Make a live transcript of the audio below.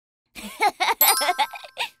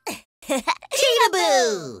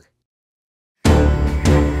Cheetahboo!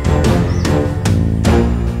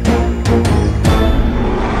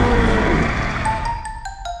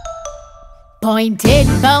 Pointed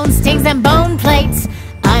bone stings and bone plates.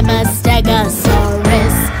 I'm a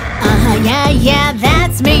stegosaurus. Yeah,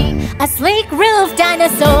 that's me. A sleek roof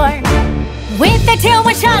dinosaur. With a tail,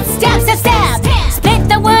 one shot, stab. Split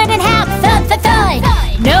the wood in half, thud.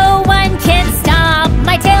 No one can stop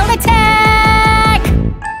my tail attack.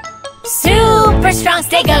 Super strong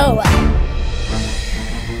stego.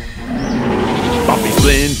 Bumpy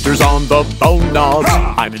splinters on the bone knobs.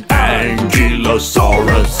 I'm an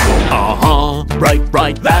ankylosaurus.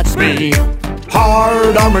 Right, that's me.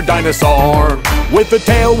 Hard armored dinosaur. With the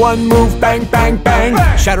tail, one move, bang.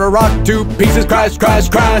 Shatter a rock to pieces, crash.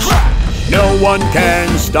 No one can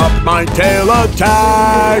stop my tail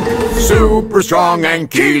attack. Super strong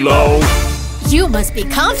ankylo. You must be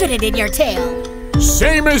confident in your tail.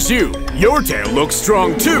 Same as you. Your tail looks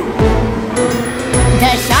strong too.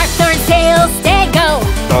 The sharp thorn tail, stego.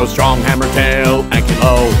 The strong hammer tail,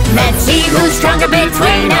 ankylo. Let's see who's stronger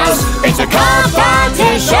between us. It's a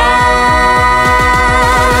competition.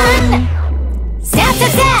 Stab.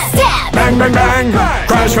 Bang.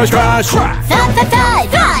 Crash. Thud.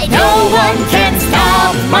 No one can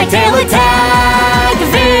stop my tail attack.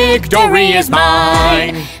 Victory is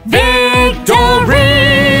mine. Victory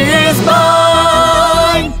is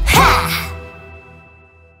mine. Ha!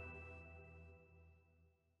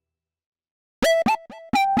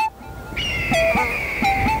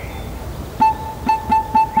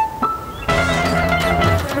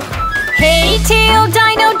 Hey tail,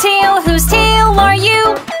 dino tail, whose tail are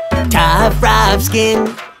you? Tough, rough skin,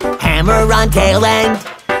 hammer on tail end,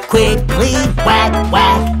 quickly whack.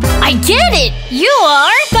 I get it! You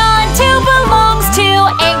are! The tail belongs to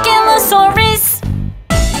Ankylosaurus.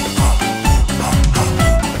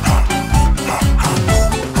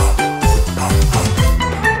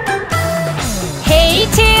 Hey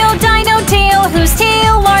tail, dino tail, whose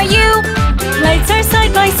tail are you? Lights are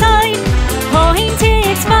side by side,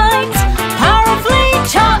 pointed spines, powerfully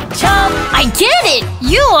chop. I get it!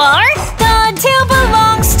 You are! The tail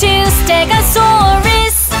belongs to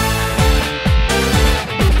Stegosaurus.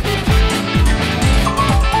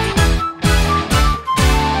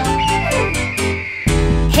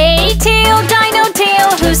 Hey tail, dino tail,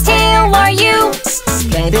 whose tail are you?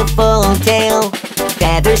 Beautiful tail,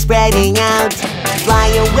 feathers spreading out, fly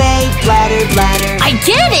away, flatter. I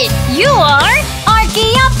get it! You are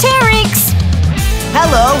Archaeopteryx.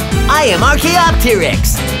 Hello, I am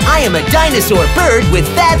Archaeopteryx. I am a dinosaur bird with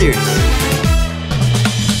feathers.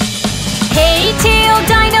 Hey tail,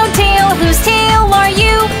 dino tail, whose tail are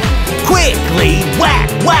you? Quickly whack.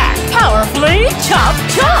 Powerfully chop.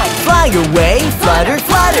 Fly away, flutter.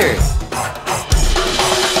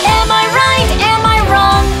 Am I right? Am I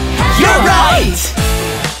wrong? You're right!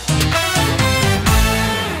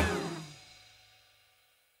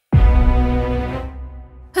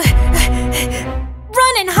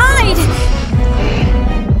 Run and hide!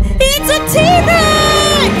 It's a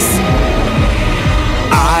T-Rex!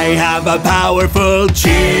 I have a powerful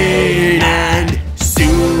chin and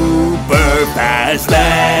super fast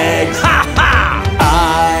legs.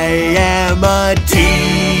 I am a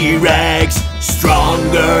T-Rex,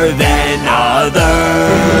 stronger than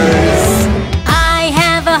others. I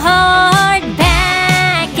have a hard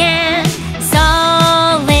back and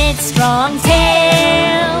solid strong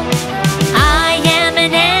tail. I am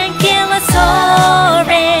an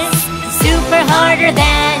Ankylosaurus, super harder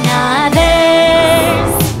than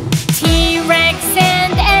others. T-Rex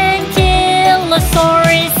and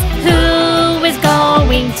Ankylosaurus, who is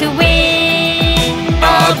going to win?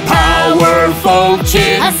 A powerful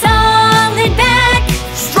chin, A solid back,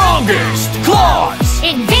 strongest claws.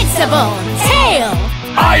 invincible tail.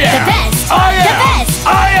 I am The best. I am The best. I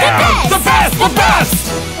am The best. the best.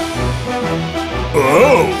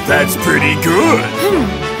 Oh, that's pretty good.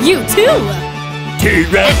 You too.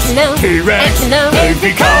 T-Rex, Excellent. they've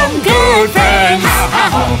become good friends. Oh,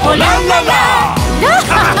 la la la.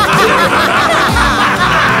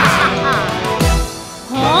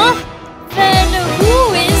 Huh? Then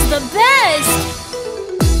who is the best?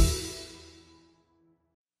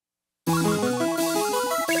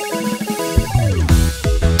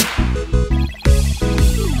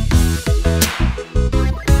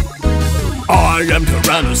 I am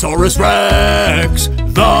Tyrannosaurus Rex,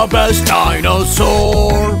 the best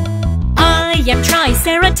dinosaur. I am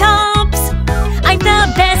Triceratops. I'm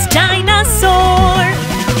the best dinosaur.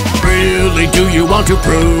 Really, do you want to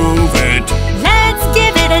prove it? Let's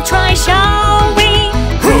give it a try, shall we?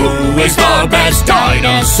 Who is the best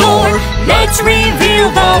dinosaur? Let's reveal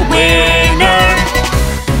the winner.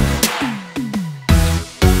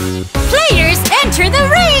 Players enter the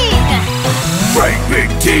ring! Great big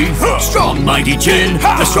teeth, strong mighty chin,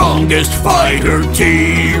 the strongest fighter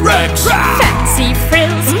T-Rex. Fancy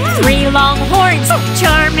frills, 3 long horns,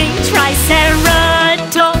 charming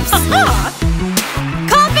triceratops.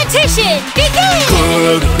 Competition, begin!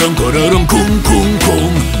 Kung kung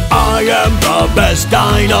kung, I am the best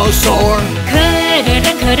dinosaur.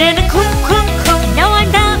 No,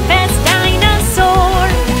 I'm the best dinosaur.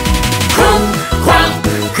 Kung kwang,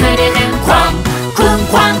 kudadum kwang. Kung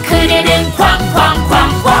kwang, kudadum kwang kwang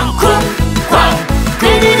kwang kwang. Kung kwang,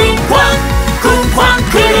 kudadum kwang. Kung kwang,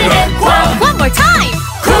 kudadum kwang. One more time!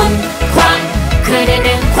 Kung kwang,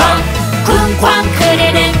 kudadum kwang. Kung kwang,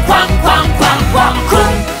 kudadum kwang kwang kwang kwang.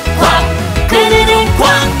 Kung kwang, kudadum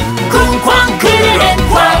kwang. Kung kwang, kudadum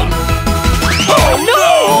kwang. Oh no!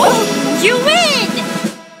 You win!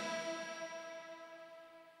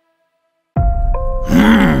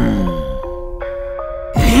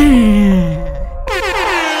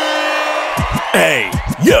 Hey,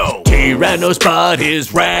 yo! Tyranno's butt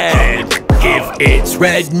is red. If it's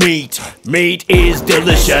red meat, meat is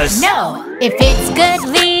delicious. No, if it's good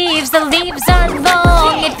leaves, the leaves are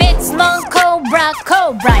long. If it's long, cobra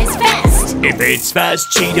is fast. If it's fast,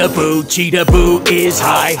 Cheetahboo, Cheetahboo is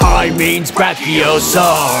high. High means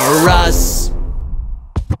Brachiosaurus.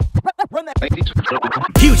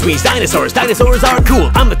 Huge means dinosaurs, dinosaurs are cool.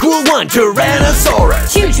 I'm the cool one,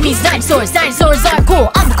 Tyrannosaurus. Huge means dinosaurs, dinosaurs are cool.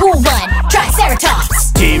 I'm the cool one,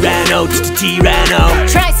 Triceratops. Tyranno, Tyranno.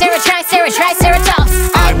 Triceratops.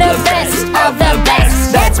 I'm the best of the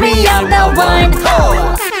best. That's me, I'm the one.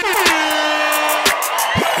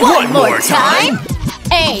 One more time.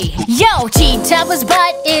 Hey, yo, Cheetahboo's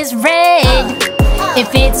butt is red.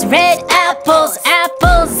 If it's red apples,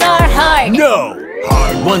 apples are hard. No,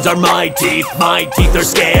 hard ones are my teeth are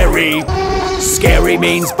scary. Scary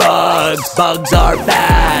means bugs, bugs are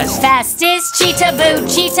fast. Fast is Cheetahboo,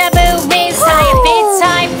 Cheetahboo is high. If it's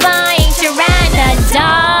high flying,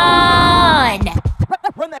 Pteranodon.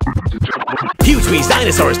 Huge means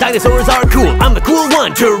dinosaurs, dinosaurs are cool. I'm the cool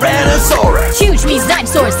one, Tyrannosaurus. Huge means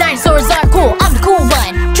dinosaurs, dinosaurs are cool. I'm the cool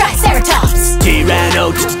one, Triceratops.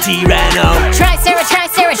 Tyranno, Tyranno.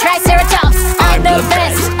 Triceratops. I'm the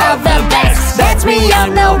best of the best. That's me,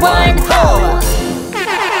 I'm the one.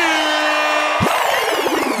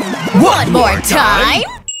 One more time.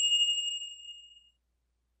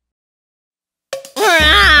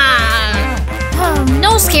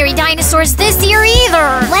 No scary dinosaurs this year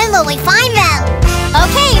either. When will we find them?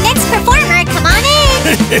 Okay, next performer, come on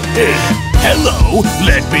in. Hello,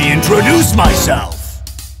 let me introduce myself.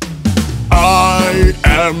 I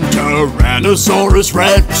am Tyrannosaurus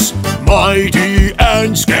Rex, mighty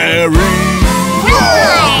and scary.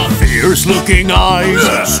 Right. Fierce looking eyes,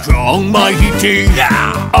 strong mighty teeth.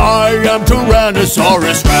 I am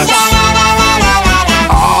Tyrannosaurus Rex.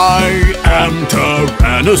 I am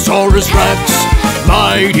Tyrannosaurus Rex,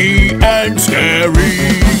 mighty and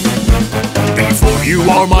scary. Before you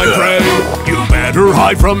are my prey, you better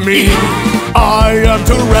hide from me. I am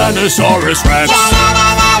Tyrannosaurus Rex.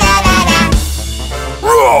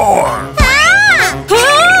 Roar!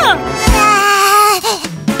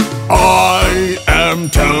 I am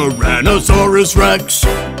Tyrannosaurus Rex,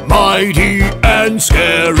 mighty and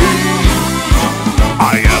scary.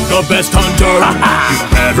 I am the best hunter, you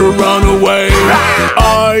better run away.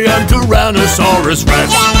 I am Tyrannosaurus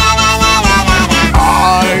Rex.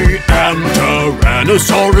 I am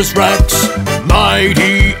Tyrannosaurus Rex,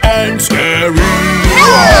 mighty and scary.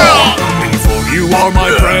 Before you are my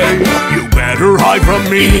prey, you better hide from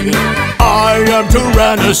me. I am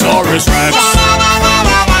Tyrannosaurus Rex.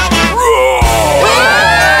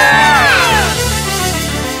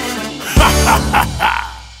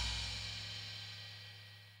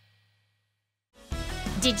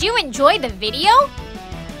 Did you enjoy the video?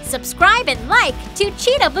 Subscribe and like to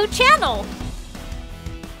Cheetahboo Channel.